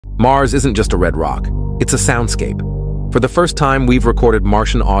Mars isn't just a red rock, it's a soundscape. For the first time, we've recorded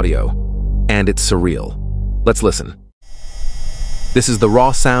Martian audio, and it's surreal. Let's listen. This is the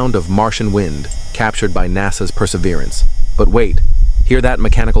raw sound of Martian wind, captured by NASA's Perseverance. But wait, hear that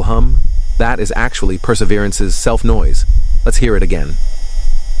mechanical hum? That is actually Perseverance's self-noise. Let's hear it again.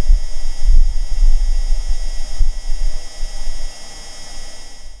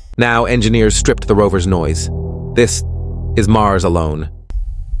 Now, engineers stripped the rover's noise. This is Mars alone.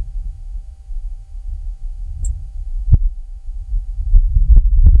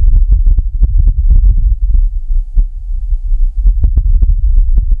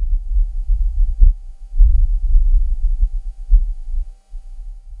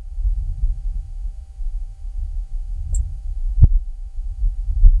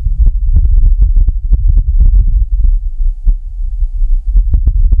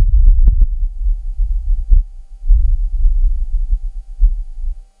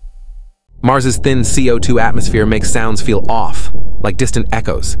 Mars's thin CO2 atmosphere makes sounds feel off, like distant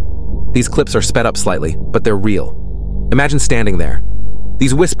echoes. These clips are sped up slightly, but they're real. Imagine standing there.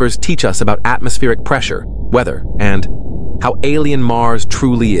 These whispers teach us about atmospheric pressure, weather, and how alien Mars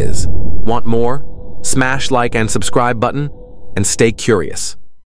truly is. Want more? Smash like and subscribe button, and stay curious.